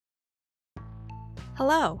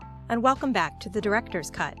Hello, and welcome back to The Director's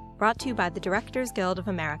Cut, brought to you by the Directors Guild of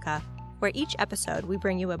America, where each episode we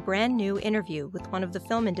bring you a brand new interview with one of the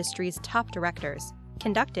film industry's top directors,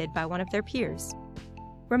 conducted by one of their peers.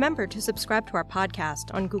 Remember to subscribe to our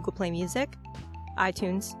podcast on Google Play Music,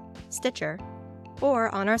 iTunes, Stitcher, or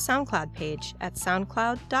on our SoundCloud page at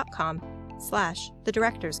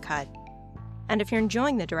soundcloud.com/thedirectorscut. And if you're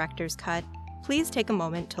enjoying The Director's Cut, please take a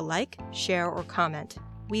moment to like, share, or comment.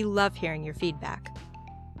 We love hearing your feedback.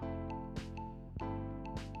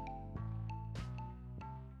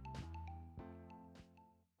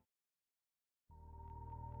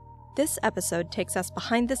 This episode takes us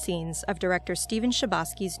behind the scenes of director Stephen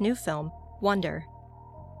Chbosky's new film, Wonder.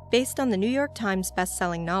 Based on the New York Times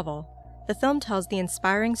best-selling novel, the film tells the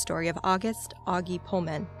inspiring story of August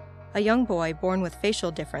Pullman, a young boy born with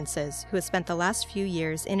facial differences who has spent the last few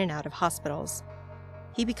years in and out of hospitals.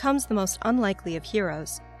 He becomes the most unlikely of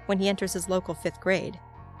heroes when he enters his local 5th grade,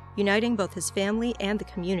 uniting both his family and the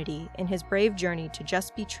community in his brave journey to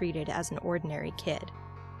just be treated as an ordinary kid.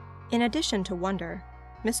 In addition to Wonder,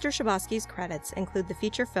 Mr. Chbosky's credits include the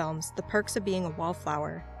feature films The Perks of Being a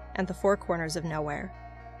Wallflower and The Four Corners of Nowhere.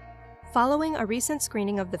 Following a recent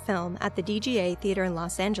screening of the film at the DGA Theater in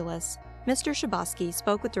Los Angeles, Mr. Chbosky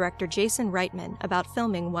spoke with director Jason Reitman about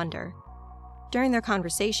filming Wonder. During their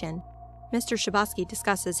conversation, Mr. Chbosky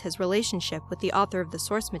discusses his relationship with the author of the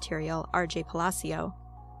source material, R.J. Palacio,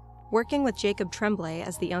 working with Jacob Tremblay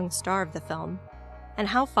as the young star of the film, and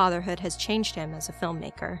how fatherhood has changed him as a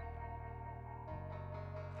filmmaker.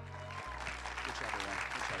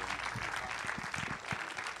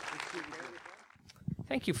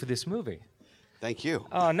 Thank you for this movie. Thank you.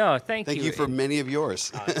 Oh, no, thank you. Thank you for many of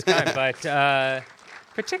yours. It's kind, but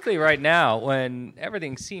particularly right now when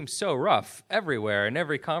everything seems so rough everywhere and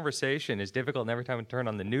every conversation is difficult, and every time I turn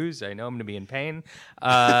on the news, I know I'm going to be in pain.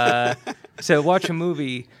 So watch a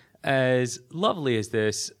movie as lovely as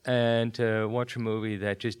this and to watch a movie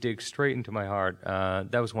that just digs straight into my heart,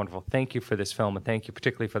 that was wonderful. Thank you for this film, and thank you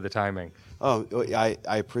particularly for the timing. Oh, I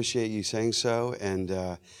appreciate you saying so,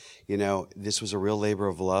 and this was a real labor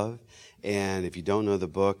of love. And if you don't know the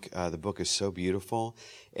book is so beautiful.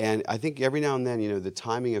 And I think every now and then, the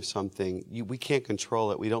timing of something, we can't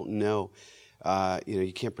control it. We don't know.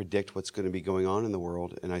 You can't predict what's going to be going on in the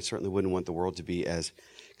world. And I certainly wouldn't want the world to be as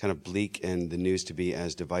kind of bleak and the news to be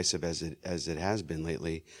as divisive as it has been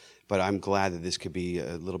lately. But I'm glad that this could be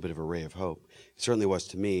a little bit of a ray of hope. It certainly was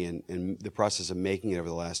to me. And the process of making it over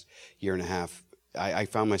the last year and a half, I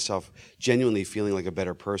found myself genuinely feeling like a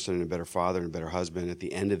better person and a better father and a better husband at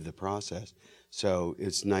the end of the process. So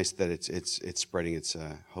it's nice that it's spreading its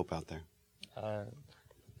hope out there.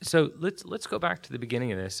 So let's go back to the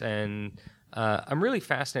beginning of this, and I'm really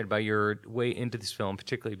fascinated by your way into this film,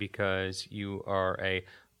 particularly because you are a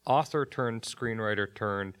author turned screenwriter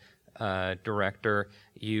turned director.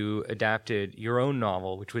 You adapted your own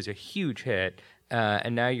novel, which was a huge hit,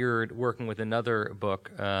 and now you're working with another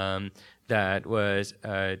book that was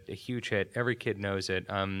a huge hit. Every kid knows it.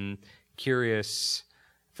 I'm curious,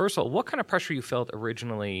 first of all, what kind of pressure you felt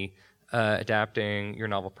originally adapting your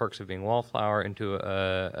novel Perks of Being a Wallflower into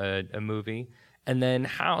a movie, and then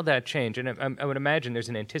how that changed. And I would imagine there's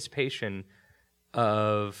an anticipation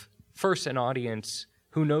of, first, an audience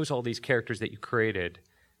who knows all these characters that you created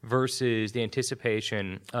versus the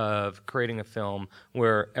anticipation of creating a film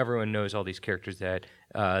where everyone knows all these characters that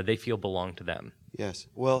they feel belong to them. Yes.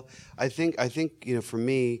 Well, I think for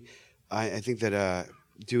me, I think that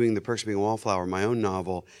doing The Perks of Being a Wallflower, my own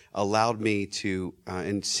novel, allowed me to,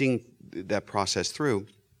 and seeing that process through,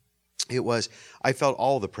 I felt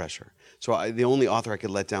all the pressure. So the only author I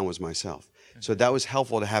could let down was myself. So that was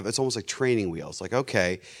helpful to have. It's almost like training wheels. Like,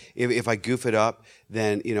 okay, if I goof it up,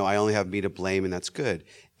 then I only have me to blame, and that's good.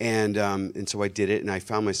 And so I did it, and I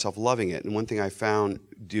found myself loving it. And one thing I found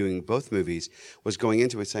doing both movies was going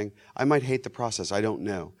into it saying, I might hate the process. I don't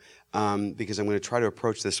know, because I'm going to try to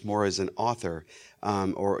approach this more as an author,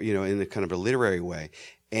 or in a kind of a literary way.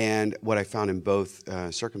 And what I found in both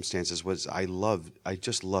circumstances was I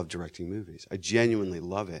just love directing movies. I genuinely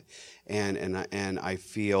love it, and I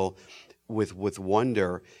feel with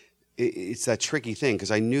Wonder, it's that tricky thing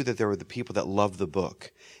because I knew that there were the people that love the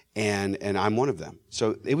book, and I'm one of them.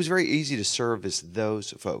 So it was very easy to service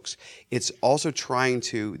those folks. It's also trying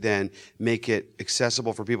to then make it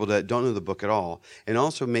accessible for people that don't know the book at all, and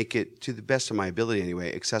also make it, to the best of my ability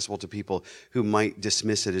anyway, accessible to people who might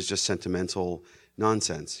dismiss it as just sentimental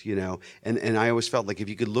nonsense, And I always felt like if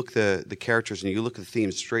you could look the characters and you look at the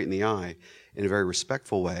themes straight in the eye in a very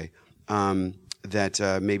respectful way,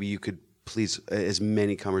 that maybe you could please as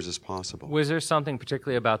many comers as possible. Was there something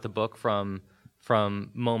particularly about the book from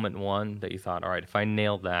from moment one that you thought, all right, if I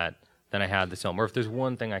nailed that, then I had this film? Or if there's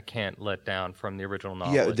one thing I can't let down from the original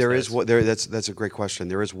novel? Yeah, there is. That's a great question.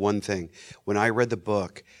 There is one thing. When I read the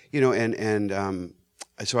book,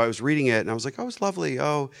 so I was reading it, and I was like, oh, it's lovely.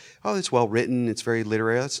 Oh, it's well written. It's very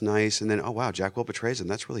literary. That's nice. And then, oh, wow, Jack Will betrays him.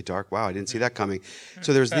 That's really dark. Wow, I didn't see that coming.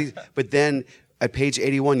 So there's these. But then at page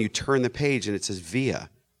 81, you turn the page, and it says Via.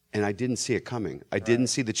 And I didn't see it coming. I didn't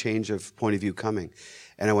see the change of point of view coming.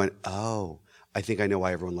 And I went, oh, I think I know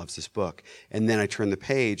why everyone loves this book. And then I turned the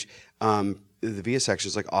page. The Via section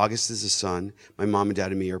is like, August is the sun. My mom and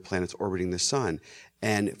dad and me are planets orbiting the sun.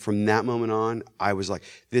 And from that moment on, I was like,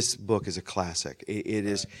 this book is a classic.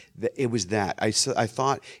 It was that. I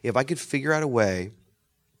thought if I could figure out a way,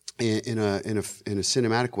 in a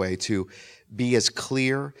cinematic way, to be as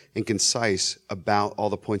clear and concise about all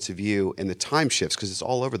the points of view and the time shifts, because it's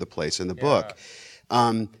all over the place in the book.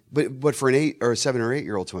 But for an 8 or a 7 or 8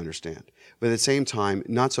 year old to understand. But at the same time,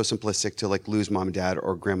 not so simplistic to like lose mom and dad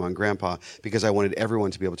or grandma and grandpa, because I wanted everyone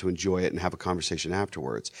to be able to enjoy it and have a conversation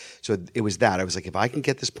afterwards. So it was that. I was like, if I can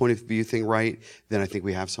get this point of view thing right, then I think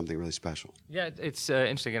we have something really special. Yeah, it's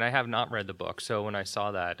interesting, and I have not read the book, so when I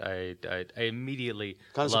saw that, I immediately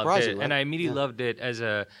kind of loved surprising, it, right? and I immediately loved it as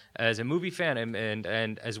a movie fan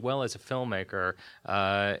and as well as a filmmaker.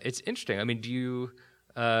 It's interesting. I mean, do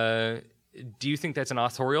you think that's an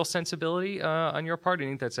authorial sensibility on your part? Do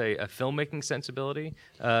you think that's a filmmaking sensibility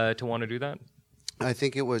to want to do that? I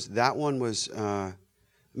think that one was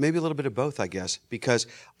maybe a little bit of both, I guess, because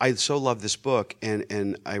I so love this book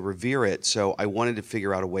and I revere it. So I wanted to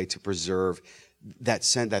figure out a way to preserve that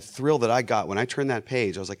thrill that I got when I turned that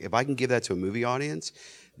page. I was like, if I can give that to a movie audience,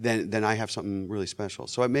 then I have something really special.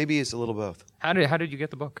 So maybe it's a little both. How did you get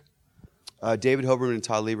the book? David Hoberman and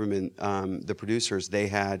Todd Lieberman, the producers,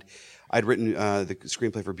 I'd written the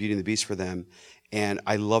screenplay for Beauty and the Beast for them, and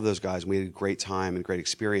I love those guys. We had a great time and great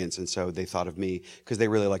experience, and so they thought of me because they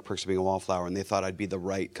really like Perks of Being a Wallflower, and they thought I'd be the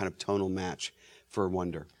right kind of tonal match for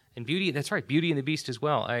Wonder. And that's right, Beauty and the Beast as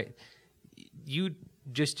well. You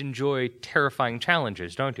just enjoy terrifying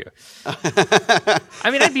challenges, don't you? I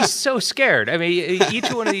mean, I'd be so scared. I mean,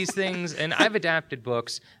 each one of these things, and I've adapted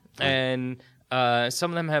books, and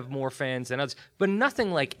some of them have more fans than others, but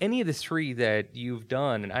nothing like any of the three that you've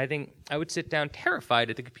done. And I think I would sit down terrified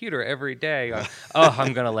at the computer every day.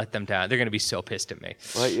 I'm going to let them down. They're going to be so pissed at me.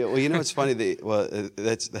 Well, you know, it's funny.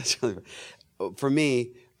 That's really, for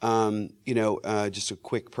me. Just a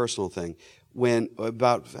quick personal thing. When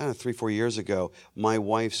about 3-4 years ago, my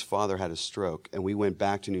wife's father had a stroke, and we went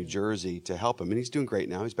back to New Jersey to help him. And he's doing great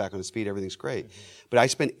now. He's back on his feet. Everything's great. But I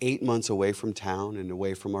spent 8 months away from town and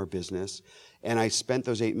away from our business. And I spent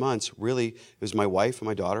those 8 months, really, it was my wife and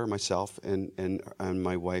my daughter, myself, and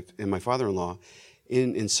my wife and my father-in-law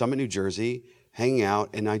in Summit, New Jersey, hanging out.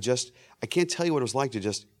 And I can't tell you what it was like to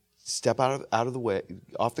just step out of the way,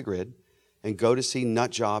 off the grid, and go to see Nut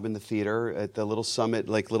Job in the theater at the little Summit,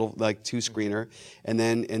 like 2-screener, and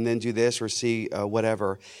then do this or see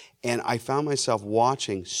whatever. And I found myself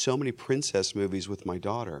watching so many princess movies with my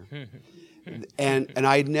daughter. And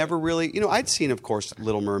I'd never really, I'd seen, of course,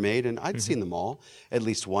 Little Mermaid, and I'd seen them all at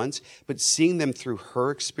least once. But seeing them through her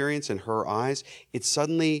experience and her eyes, it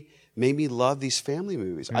suddenly made me love these family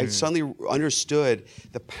movies. I suddenly understood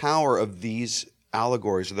the power of these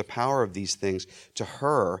allegories or the power of these things to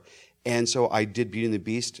her. And so I did Beauty and the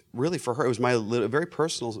Beast really for her. It was a very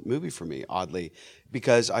personal movie for me, oddly,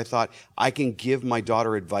 because I thought I can give my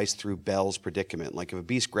daughter advice through Belle's predicament. Like if a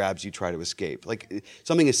beast grabs you, try to escape. Like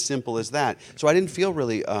something as simple as that. So I didn't feel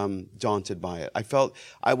really daunted by it.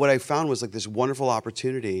 What I found was like this wonderful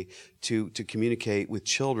opportunity to communicate with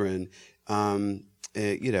children, and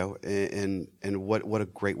what a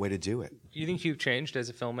great way to do it. Do you think you've changed as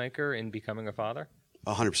a filmmaker in becoming a father?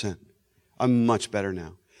 100%. I'm much better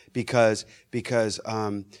now. Because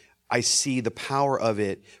I see the power of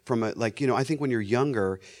it from I think when you're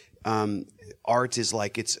younger, art is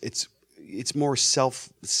like it's more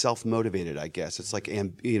self motivated, I guess. It's like I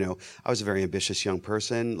was a very ambitious young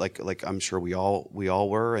person, like I'm sure we all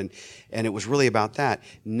were, and it was really about that.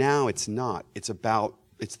 Now it's not. It's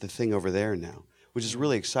the thing over there now, which is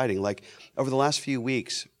really exciting. Like over the last few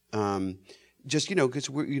weeks. Because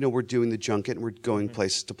we're doing the junket and we're going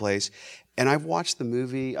place to place, and I've watched the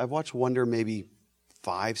movie. I've watched Wonder maybe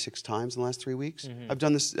 5-6 times in the last 3 weeks. I've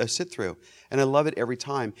done this sit through, and I love it every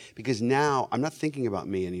time because now I'm not thinking about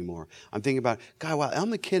me anymore. I'm thinking about God. Wow, Elle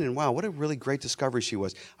McKinnon. Wow, what a really great discovery she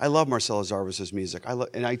was. I love Marcella Zarvis's music.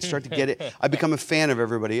 And I start to get it. I become a fan of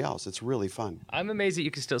everybody else. It's really fun. I'm amazed that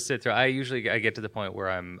you can still sit through. I get to the point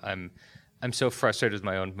where I'm so frustrated with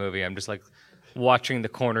my own movie. I'm just like, watching the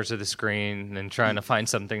corners of the screen and trying to find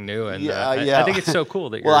something new. And Yeah. I think it's so cool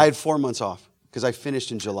that you're... Well, I had 4 months off because I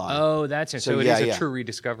finished in July. Oh, that's it. So it is a true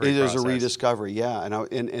rediscovery It is process. a rediscovery, yeah.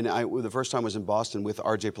 And I the first time was in Boston with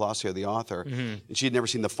R.J. Palacio, the author, and she had never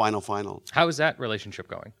seen the final. How is that relationship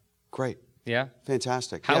going? Great. Yeah?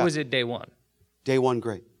 Fantastic. How was it day one? Day one,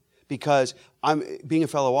 great. Because I'm being a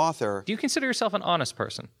fellow author. Do you consider yourself an honest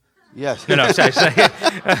person? Yes. No, sorry.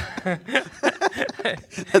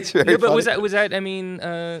 That's very but funny. was that? I mean,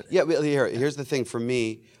 yeah. But here's the thing. For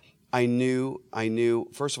me, I knew.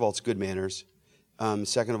 First of all, it's good manners.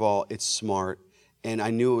 Second of all, it's smart, and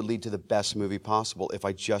I knew it would lead to the best movie possible if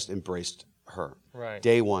I just embraced her. Right.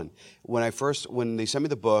 Day one, when they sent me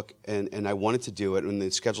the book, and I wanted to do it, and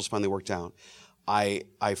the schedules finally worked out, I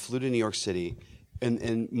flew to New York City.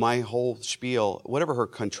 And my whole spiel, whatever her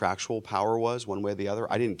contractual power was, one way or the other,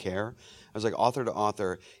 I didn't care. I was like, author to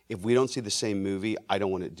author, if we don't see the same movie, I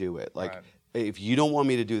don't want to do it. Like, right. If you don't want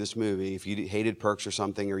me to do this movie, if you hated Perks or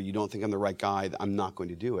something, or you don't think I'm the right guy, I'm not going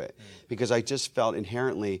to do it. Because I just felt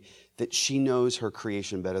inherently that she knows her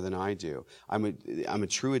creation better than I do. I'm a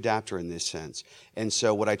true adapter in this sense. And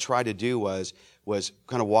so what I tried to do was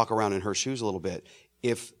kind of walk around in her shoes a little bit.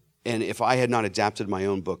 If I had not adapted my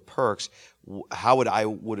own book, Perks,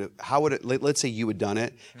 let's say you had done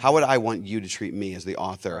it, how would I want you to treat me as the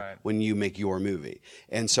author when you make your movie?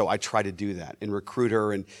 And so I try to do that and recruit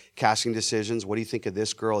her and casting decisions. What do you think of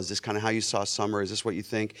this girl? Is this kind of how you saw Summer? Is this what you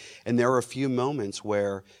think? And there were a few moments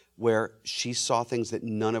where she saw things that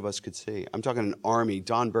none of us could see. I'm talking an Army,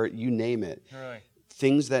 Don Burt, you name it. Right.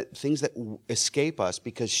 Things that escape us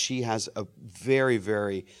because she has a very,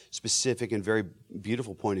 very specific and very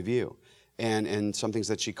beautiful point of view. And some things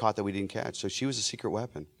that she caught that we didn't catch. So she was a secret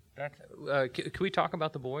weapon. Can we talk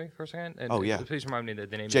about the boy for a second? Oh, yeah. Please remind me the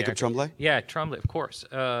name. Jacob of the actor. Tremblay? Yeah, Tremblay, of course.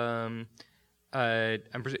 You had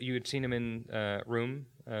seen him in Room.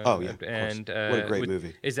 Oh, yeah, and what a great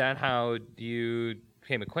movie. Is that how you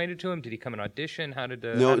became acquainted to him? Did he come and audition? How did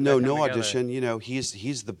no together? audition. You know,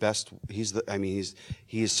 he's the best. He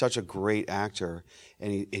is such a great actor,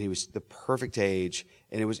 and he was the perfect age.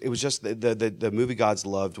 And it was just the movie gods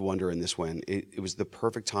loved Wonder in this one. It was the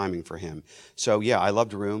perfect timing for him. So yeah, I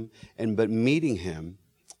loved Room, but meeting him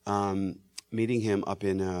up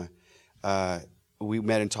in we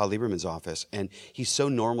met in Todd Lieberman's office, and he's so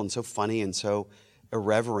normal and so funny and so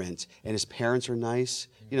irreverent, and his parents are nice.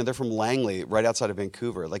 You know, they're from Langley, right outside of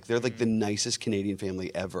Vancouver. Like, they're like the nicest Canadian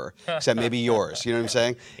family ever, except maybe yours. You know what I'm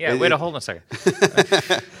saying? Yeah. Wait, hold on a second.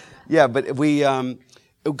 Yeah, but we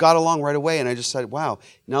got along right away, and I just said, wow,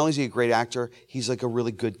 not only is he a great actor, he's like a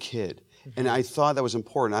really good kid. And I thought that was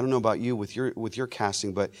important. I don't know about you with your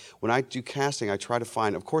casting, but when I do casting, I try to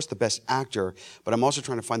find, of course, the best actor, but I'm also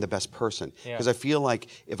trying to find the best person. Because I feel like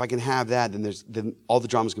if I can have that, then all the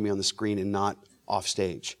drama's going to be on the screen and not off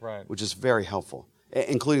stage, which is very helpful,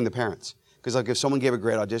 including the parents. Because like if someone gave a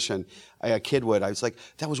great audition, a kid would, I was like,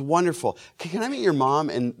 that was wonderful. Can I meet your mom?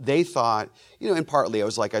 And they thought, and partly I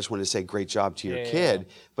was like, I just wanted to say great job to your kid.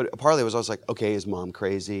 But partly I was like, okay, is mom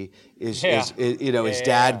crazy? Is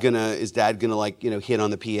dad gonna like hit on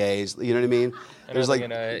the PAs? You know what I mean? There's like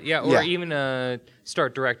even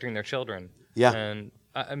start directing their children. Yeah. And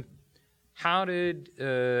how did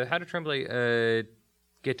Tremblay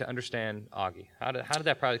get to understand Augie? How did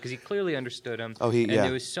that process? Because he clearly understood him.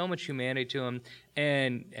 There was so much humanity to him,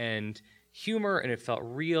 and humor, and it felt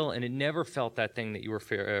real, and it never felt that thing that you were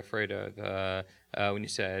afraid of when you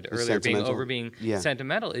said earlier being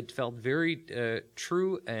sentimental. It felt very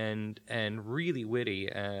true and really witty.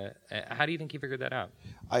 How do you think he figured that out?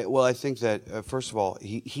 I think that first of all,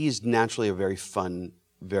 he's naturally a very fun,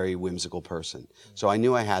 very whimsical person. So I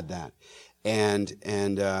knew I had that. And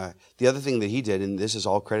the other thing that he did, and this is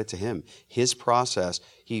all credit to him, his process,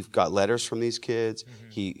 he got letters from these kids,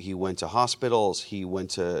 he went to hospitals, he went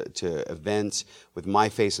to events with My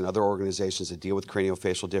Face and other organizations that deal with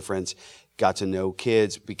craniofacial difference, got to know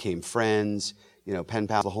kids, became friends, pen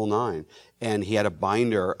pals, the whole nine. And he had a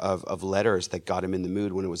binder of letters that got him in the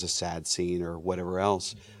mood when it was a sad scene or whatever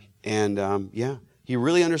else. And he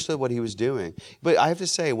really understood what he was doing. But I have to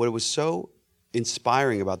say, what was so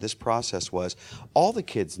inspiring about this process was all the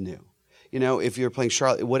kids knew. If you're playing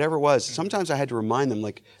Charlotte, whatever it was, sometimes I had to remind them,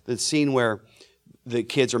 like the scene where the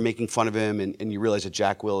kids are making fun of him and you realize that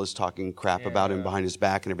Jack Will is talking crap about him behind his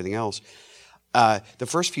back and everything else. The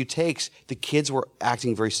first few takes, the kids were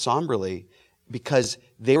acting very somberly because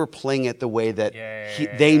they were playing it the way that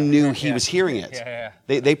they knew he was hearing it.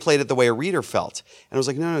 They played it the way a reader felt. And I was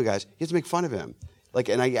like, no, guys, you have to make fun of him.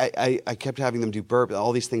 And I kept having them do burp,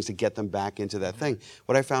 all these things to get them back into that thing.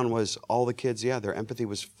 What I found was all the kids, their empathy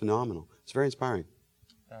was phenomenal. It's very inspiring.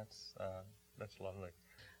 That's lovely.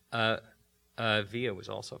 Via was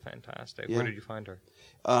also fantastic. Yeah. Where did you find her?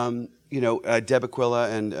 Deb Aquila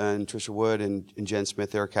and Trisha Wood and Jen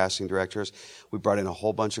Smith, they're casting directors. We brought in a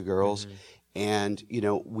whole bunch of girls, and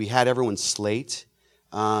we had everyone slate,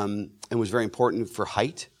 and it was very important for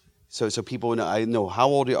height. So people know, I know, how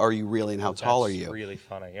old are you really and how tall are you? That's really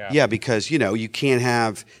funny, yeah. Yeah, because, you can't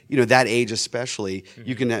have, that age especially,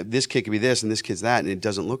 you can have, this kid could be this and this kid's that, and it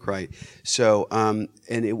doesn't look right. So, and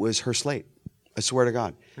it was her slate. I swear to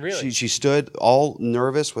God. Really? She stood all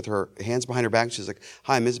nervous with her hands behind her back. She's like,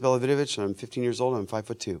 "Hi, I'm Isabella Vidovich, and I'm 15 years old, and I'm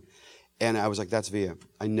 5'2". And I was like, "That's Via.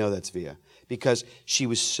 I know that's Via." Because she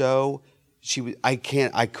was so... I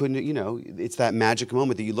couldn't, it's that magic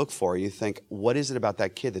moment that you look for. You think, what is it about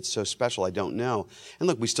that kid that's so special? I don't know. And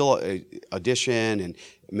look, we still audition and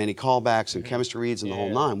many callbacks and chemistry reads and the whole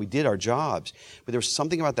nine. We did our jobs. But there was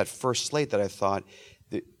something about that first slate that I thought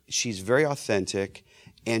that she's very authentic,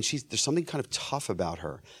 and there's something kind of tough about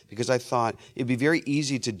her. Because I thought it'd be very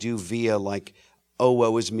easy to do Via like, "Oh,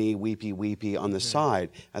 woe is me, weepy, weepy" on the side.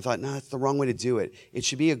 I thought, no, that's the wrong way to do it. It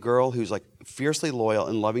should be a girl who's like fiercely loyal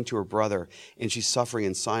and loving to her brother, and she's suffering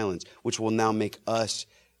in silence, which will now make us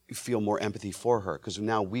feel more empathy for her, because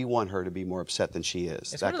now we want her to be more upset than she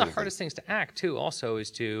is. It's one of the hardest things to act, too, also,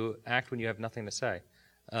 is to act when you have nothing to say.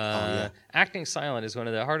 Yeah. Acting silent is one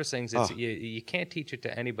of the hardest things. You can't teach it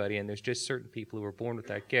to anybody, and there's just certain people who are born with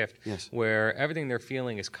that gift, where everything they're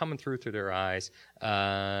feeling is coming through their eyes,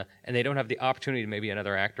 and they don't have the opportunity to maybe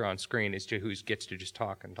another actor on screen who gets to just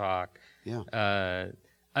talk and talk. Yeah.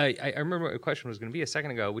 I remember what the question was going to be a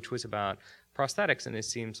second ago, which was about prosthetics, and it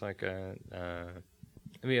seems like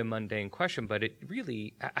maybe a mundane question, but it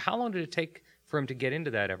really, how long did it take for him to get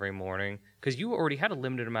into that every morning? Because you already had a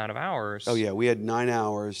limited amount of hours. Oh yeah, we had 9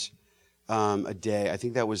 hours a day. I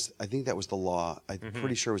think that was the law. I'm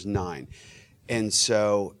pretty sure it was 9. And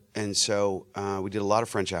so we did a lot of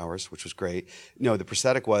French hours, which was great. No, the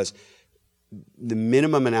prosthetic was the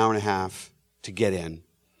minimum an hour and a half to get in.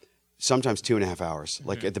 Sometimes 2.5 hours,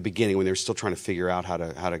 like at the beginning when they were still trying to figure out how to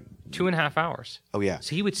 2.5 hours. Oh yeah.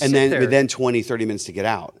 So he would sit there. But then 20, 30 minutes to get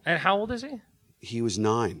out. And how old is he? He was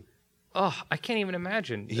 9. Oh, I can't even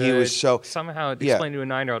imagine. He was so... Somehow explain to a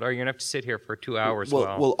 9-year-old, oh, you're going to have to sit here for 2 hours.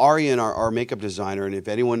 Well, Aryan, our makeup designer, and if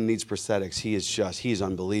anyone needs prosthetics, he's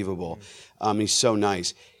unbelievable. He's so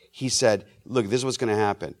nice. He said, look, this is what's going to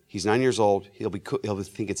happen. He's 9 years old. He'll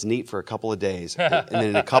think it's neat for a couple of days. And then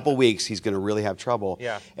in a couple weeks, he's going to really have trouble.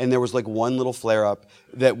 Yeah. And there was like one little flare-up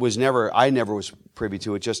that I never was privy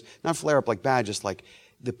to it. Just not flare-up like bad, just like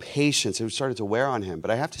the patience. It started to wear on him.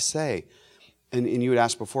 But I have to say, and you had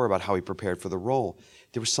asked before about how he prepared for the role,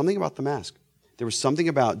 there was something about the mask. There was something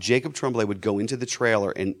about Jacob Tremblay would go into the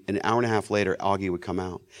trailer, and an hour and a half later, Augie would come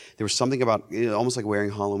out. There was something about almost like wearing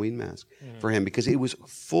a Halloween mask for him, because it was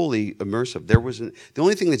fully immersive. The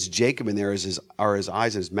only thing that's Jacob in there are his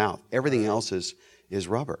eyes and his mouth. Everything else is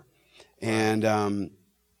rubber, and I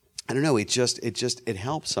don't know. It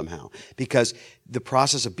helped somehow, because the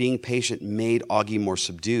process of being patient made Augie more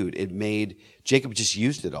subdued. It made Jacob just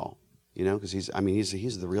used it all. Because he's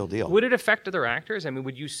the real deal. Would it affect other actors? I mean,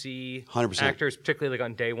 would you see 100%. actors, particularly like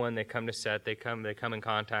on day one, they come to set, they come in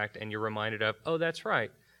contact, and you're reminded of, oh, that's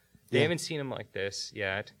right. They haven't seen him like this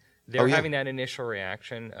yet. They're having that initial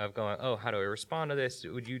reaction of going, oh, how do I respond to this?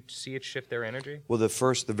 Would you see it shift their energy? Well,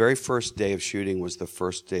 the very first day of shooting was the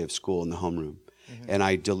first day of school in the homeroom. And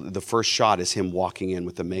the first shot is him walking in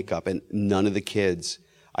with the makeup, and none of the kids,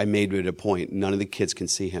 I made it a point, none of the kids can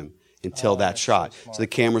see him until that shot. So the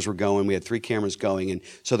cameras were going. We had 3 cameras going, and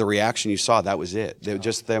so the reaction you saw, that was it. They were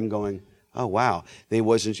just them going, "Oh wow!" They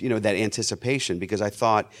wasn't, that anticipation, because I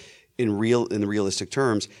thought, in the realistic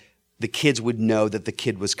terms, the kids would know that the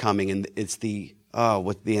kid was coming, and it's the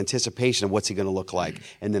anticipation of what's he going to look like,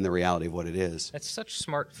 and then the reality of what it is. That's such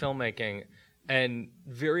smart filmmaking. And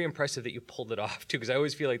very impressive that you pulled it off too, because I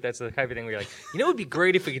always feel like that's the type of thing where you're like, it would be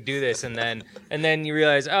great if we could do this, and then you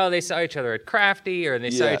realize, oh, they saw each other at Crafty, or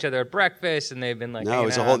they saw each other at breakfast, and they've been like, no, it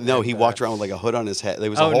was a whole. No, he walked around with like a hood on his head. It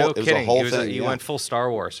was no kidding. It was a whole thing. You went full Star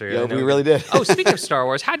Wars. So yeah, we really did. Oh, speaking of Star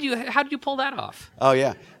Wars, how did you pull that off? Oh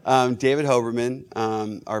yeah, David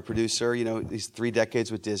Hoberman, our producer, he's 3 decades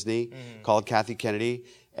with Disney, called Kathy Kennedy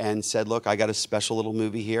and said, look, I got a special little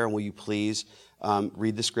movie here, and will you please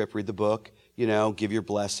read the script, read the book, give your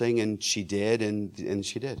blessing, and she did, and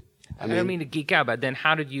she did. I don't mean to geek out, but then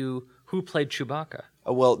who played Chewbacca?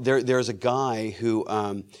 Well, there's a guy who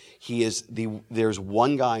there's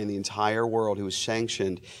one guy in the entire world who was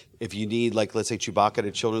sanctioned if you need, like, let's say Chewbacca at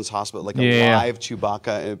a children's hospital, like Yeah. a live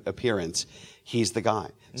Chewbacca appearance, he's the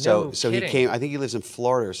guy. No So he kidding. came, I think he lives in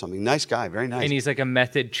Florida or something. Nice guy, very nice. And he's like a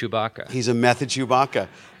method Chewbacca. He's a method Chewbacca.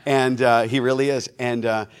 And he really is. And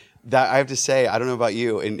that, I have to say, I don't know about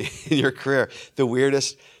you, in your career, the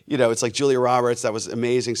weirdest, it's like Julia Roberts, that was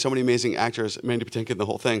amazing. So many amazing actors, Mandy Patinkin, the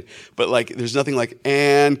whole thing. But like, there's nothing like,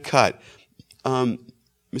 and cut.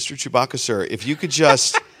 Mr. Chewbacca, sir, if you could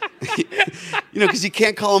just, because you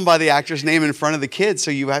can't call him by the actor's name in front of the kids.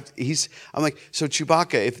 So you have to, I'm like, so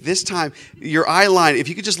Chewbacca, if this time, your eye line, if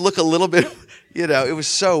you could just look a little bit, it was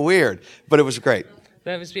so weird, but it was great.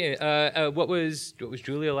 That must be. What was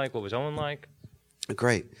Julia like? What was Owen like?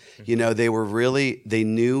 Great. They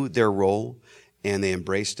knew their role and they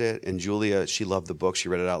embraced it. And Julia, she loved the book. She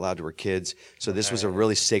read it out loud to her kids. So this was a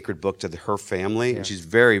really sacred book to her family. Yeah. And she's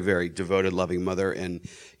very, very devoted, loving mother. And,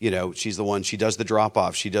 she's the one, she does the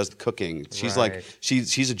drop-off. She does the cooking. She's like,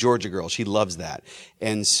 she's a Georgia girl. She loves that.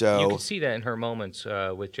 And so... You can see that in her moments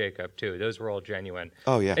with Jacob, too. Those were all genuine.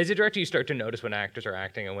 Oh, yeah. As a director, you start to notice when actors are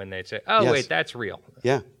acting and when they'd say, oh, yes. Wait, that's real.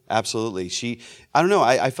 Yeah. Absolutely. I don't know.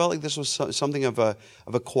 I felt like this was something of a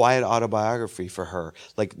quiet autobiography for her,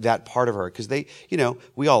 like that part of her, because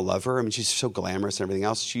we all love her. I mean, she's so glamorous and everything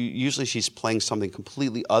else. Usually she's playing something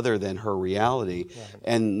completely other than her reality,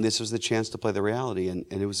 and this was the chance to play the reality, and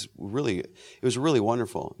it was really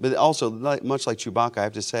wonderful. But also, much like Chewbacca, I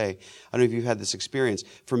have to say, I don't know if you've had this experience.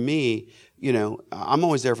 For me, I'm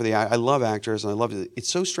always there for I love actors, and I love it. It's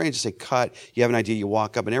so strange to say cut. You have an idea, you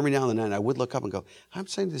walk up, and every now and then I would look up and go, I'm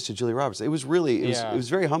saying this to Julia Roberts. It was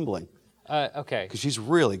very humbling. Okay. Because she's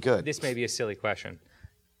really good. This may be a silly question.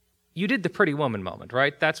 You did the Pretty Woman moment,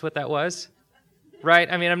 right? That's what that was?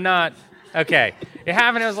 Right? I mean, I'm not... Okay. It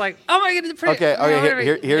happened, I was like, oh my God, the Pretty...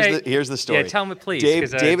 Okay, here's the story. Yeah, tell me, please,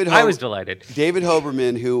 because I was delighted. David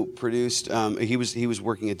Hoberman, who produced... he was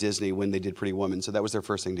working at Disney when they did Pretty Woman, so that was their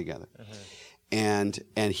first thing together. And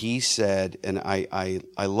he said, and I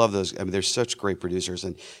love those... I mean, they're such great producers,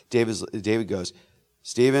 and David goes,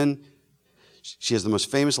 Stephen... She has the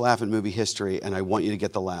most famous laugh in movie history, and I want you to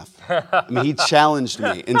get the laugh. I mean, he challenged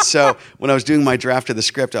me. And so when I was doing my draft of the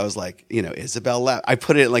script, I was like, Isabel laugh. I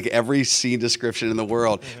put it in like every scene description in the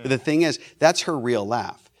world. But the thing is, that's her real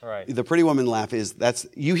laugh. Right. The Pretty Woman laugh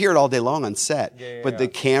you hear it all day long on set. But the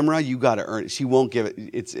camera, you got to earn it. She won't give it.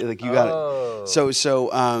 It's like you got it. So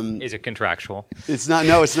is it contractual? It's not.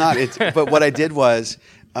 No, it's not. But what I did was,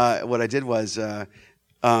 this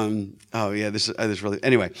really.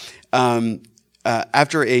 Anyway,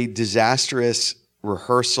 after a disastrous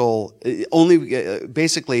rehearsal,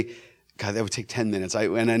 basically, God, that would take 10 minutes.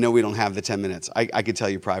 And I know we don't have the 10 minutes. I could tell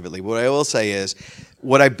you privately. What I will say is,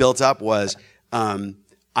 what I built up was, I'm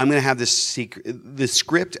going to have this secret. The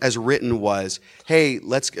script as written was, hey,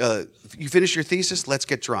 you finish your thesis, let's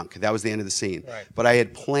get drunk. That was the end of the scene. Right. But I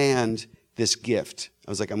had planned this gift. I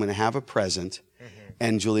was like, I'm going to have a present.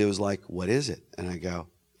 And Julia was like, what is it? And I go,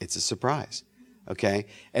 it's a surprise. Okay?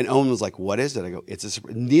 And Owen was like, what is it? I go, it's a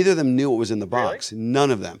surprise. Neither of them knew what was in the box. Really? None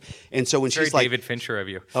of them. And so when she's like... David Fincher of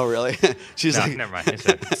you. Oh, really? She's like... Never mind. It's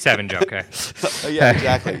a 7 joke. Okay. Yeah,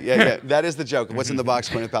 exactly. Yeah. That is the joke. What's in the box?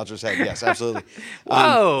 Gwyneth Paltrow's head. Yes, absolutely.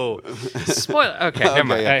 Whoa. Spoiler. Okay, never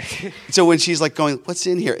mind. Yeah. So when she's like going, what's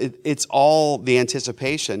in here? It's all the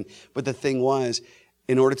anticipation. But the thing was...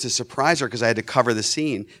 in order to surprise her, because I had to cover the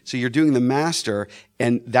scene. So you're doing the master,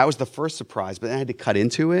 and that was the first surprise, but then I had to cut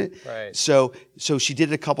into it. Right. So she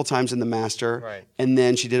did it a couple times in the master, right. And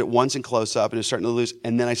then she did it once in close-up, and it was starting to lose,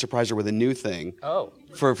 and then I surprised her with a new thing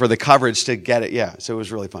for the coverage to get it. Yeah, so it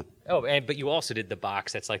was really fun. Oh, but you also did the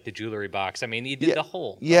box. That's like the jewelry box. I mean, you did the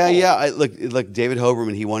whole. Look, David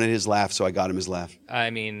Hoberman, he wanted his laugh, so I got him his laugh. I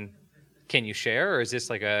mean... Can you share, or is this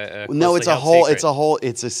like a no? It's a whole. Secret?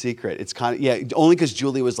 It's a secret. It's kind of only because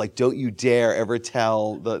Julie was like, "Don't you dare ever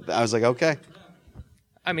tell." I was like, "Okay."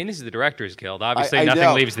 I mean, this is the Directors Guild. Obviously,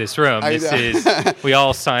 nothing leaves this room. We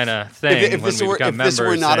all sign a thing when we become members. If this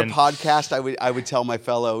were not a podcast, I would tell my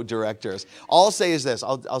fellow directors. All I'll say is this.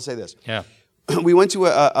 I'll say this. Yeah. We went to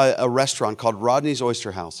a restaurant called Rodney's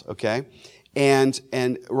Oyster House. Okay. And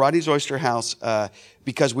Rodney's Oyster House,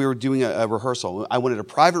 because we were doing a rehearsal. I wanted a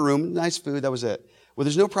private room, nice food, that was it. Well,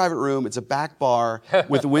 there's no private room. It's a back bar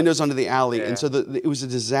with windows onto the alley. Yeah. And so it was a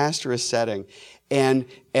disastrous setting. And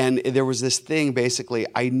there was this thing, basically,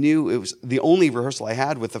 I knew it was the only rehearsal I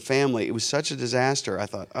had with the family. It was such a disaster. I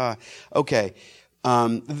thought, okay.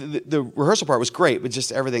 The rehearsal part was great, but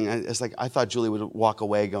just everything. It's like I thought Julie would walk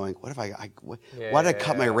away going, "What if why did I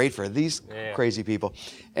cut my rate for these crazy people?"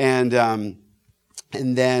 And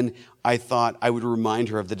then I thought I would remind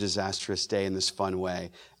her of the disastrous day in this fun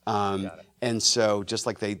way. And so just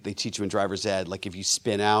like they teach you in driver's ed, like if you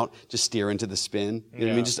spin out, just steer into the spin. You know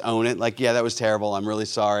what I mean? Just own it. Like, yeah, that was terrible. I'm really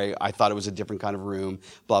sorry. I thought it was a different kind of room,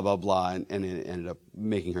 blah, blah, blah. And it ended up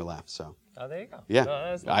making her laugh. So. Oh, there you go. Yeah,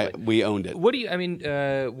 no, that's we owned it.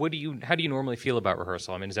 How do you normally feel about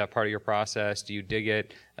rehearsal? I mean, is that part of your process? Do you dig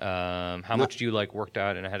it? How much do you like worked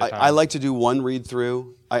out and ahead of time? I like to do one read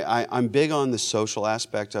through. I'm big on the social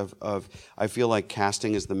aspect of I feel like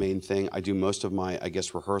casting is the main thing. I do most of my, I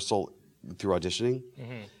guess, rehearsal through auditioning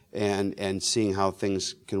and seeing how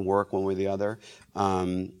things can work one way or the other.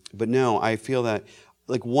 But no, I feel that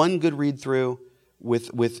like one good read through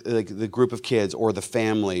with like the group of kids or the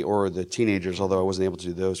family or the teenagers, although I wasn't able to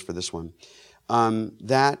do those for this one.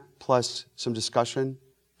 That plus some discussion,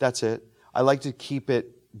 that's it. I like to keep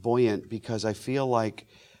it buoyant because I feel like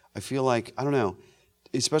I don't know,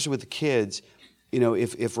 especially with the kids, you know,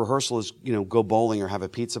 if rehearsal is, you know, go bowling or have a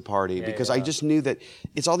pizza party, because I just knew that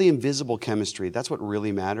it's all the invisible chemistry. That's what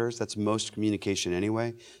really matters. That's most communication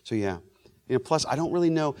anyway. So yeah. You know, plus, I don't really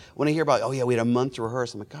know when I hear about, oh yeah, we had a month to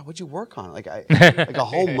rehearse. I'm like, God, what'd you work on? Like a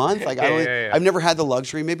whole month? Like I've never had the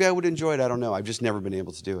luxury. Maybe I would enjoy it. I don't know. I've just never been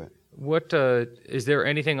able to do it. What is there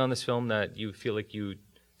anything on this film that you feel like you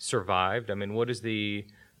survived? I mean, what was the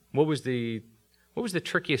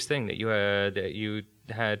trickiest thing that you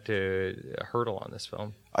had to hurdle on this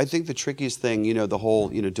film? I think the trickiest thing, you know, the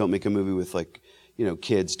whole, you know, don't make a movie with like, you know,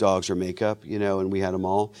 kids, dogs, or makeup, you know, and we had them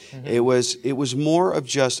all. It was more of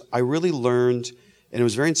just, I really learned, and I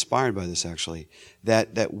was very inspired by this actually,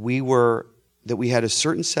 that we had a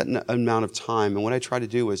certain set amount of time, and what I tried to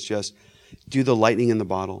do was just do the lightning in the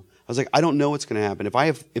bottle. I was like, I don't know what's going to happen.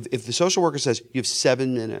 If the social worker says you have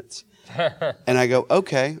 7 minutes, and I go,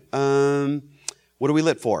 okay, what are we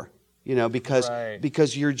lit for? You know, because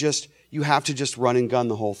you have to just run and gun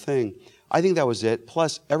the whole thing. I think that was it.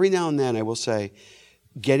 Plus, every now and then, I will say,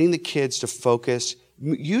 getting the kids to focus.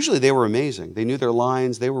 Usually, they were amazing. They knew their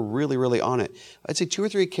lines. They were really, really on it. I'd say 2 or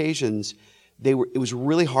 3 occasions, it was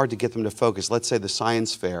really hard to get them to focus. Let's say the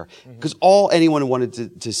science fair, because all anyone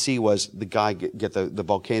wanted to see was the guy get the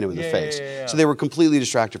volcano in the face. Yeah. So they were completely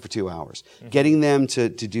distracted for 2 hours. Getting them to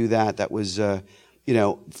do that was, you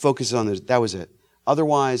know, focus on this. That was it.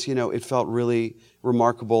 Otherwise, you know, it felt really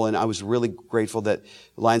remarkable, and I was really grateful that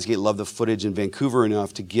Lionsgate loved the footage in Vancouver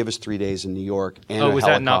enough to give us 3 days in New York and a was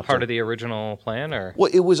helicopter. That not part of the original plan, or?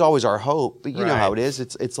 Well, it was always our hope, but you know how it is.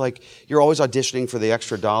 It's like you're always auditioning for the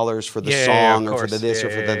extra dollars for the song or for the this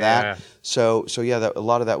or for the that. So yeah, a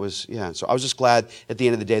lot of that was So I was just glad at the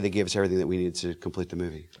end of the day they gave us everything that we needed to complete the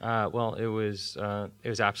movie. Well, it was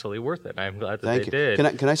absolutely worth it. I'm glad that Thank they you.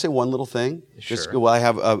 did. Can I say one little thing? Sure. Well, I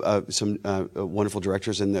have some wonderful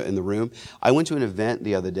directors in the room. I went to an event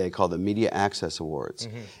the other day called the Media Access Awards,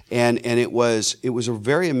 and it was a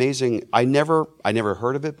very amazing. I never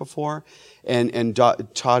heard of it before. And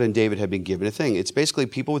Todd and David had been given a thing. It's basically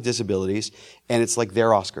people with disabilities, and it's like their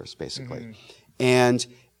Oscars, basically. And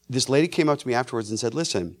this lady came up to me afterwards and said,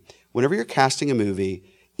 listen, whenever you're casting a movie,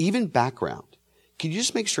 even background, can you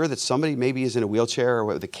just make sure that somebody maybe is in a wheelchair or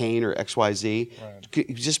with a cane or XYZ?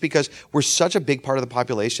 Right. Just because we're such a big part of the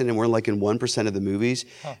population and we're like in 1% of the movies.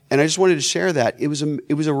 And I just wanted to share that. It was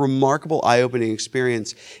a remarkable, eye-opening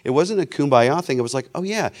experience. It wasn't a kumbaya thing. It was like, oh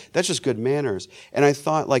yeah, that's just good manners. And I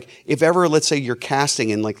thought, like, if ever, let's say you're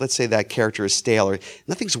casting and like, let's say that character is stale or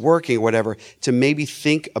nothing's working or whatever, to maybe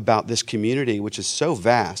think about this community, which is so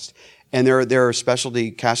vast. And there are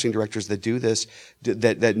specialty casting directors that do this,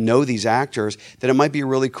 that know these actors, that it might be a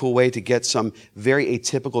really cool way to get some very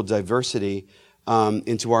atypical diversity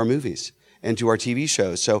into our movies and to our TV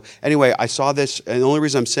shows. So anyway, I saw this, and the only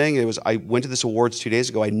reason I'm saying it was I went to this awards 2 days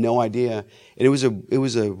ago. I had no idea, and it was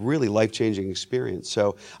a really life-changing experience.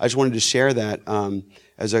 So I just wanted to share that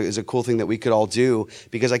as a cool thing that we could all do,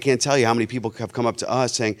 because I can't tell you how many people have come up to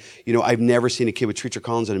us saying, you know, I've never seen a kid with Treacher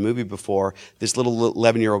Collins in a movie before. This little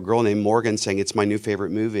 11-year-old girl named Morgan saying it's my new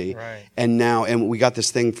favorite movie. Right. And we got this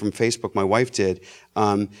thing from Facebook, my wife did,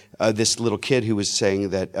 this little kid who was saying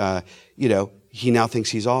that, you know, he now thinks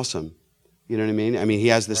he's awesome. You know what I mean? I mean, he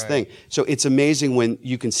has this thing. So it's amazing when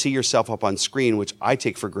you can see yourself up on screen, which I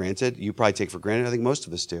take for granted. You probably take for granted. I think most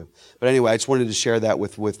of us do. But anyway, I just wanted to share that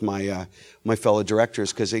with my my fellow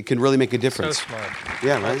directors, because it can really make a difference. So smart.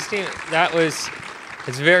 Yeah, right? Steve,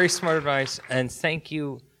 it's very smart advice, and thank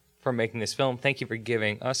you for making this film. Thank you for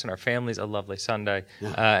giving us and our families a lovely Sunday. Yeah.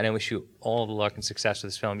 And I wish you all the luck and success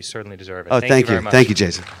with this film. You certainly deserve it. Oh, thank you. Very much. Thank you,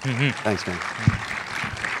 Jason. Thanks, man.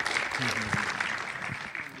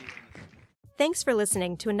 Thanks for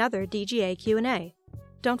listening to another DGA Q&A.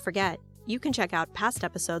 Don't forget, you can check out past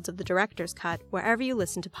episodes of The Director's Cut wherever you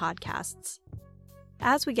listen to podcasts.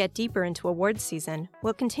 As we get deeper into awards season,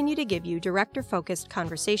 we'll continue to give you director-focused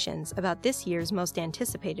conversations about this year's most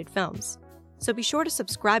anticipated films. So be sure to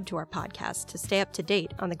subscribe to our podcast to stay up to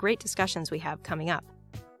date on the great discussions we have coming up.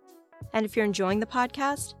 And if you're enjoying the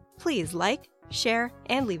podcast, please like, share,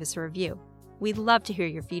 and leave us a review. We'd love to hear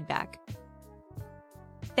your feedback.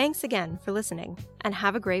 Thanks again for listening, and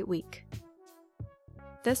have a great week.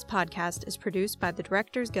 This podcast is produced by the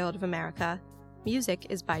Directors Guild of America. Music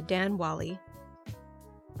is by Dan Wally.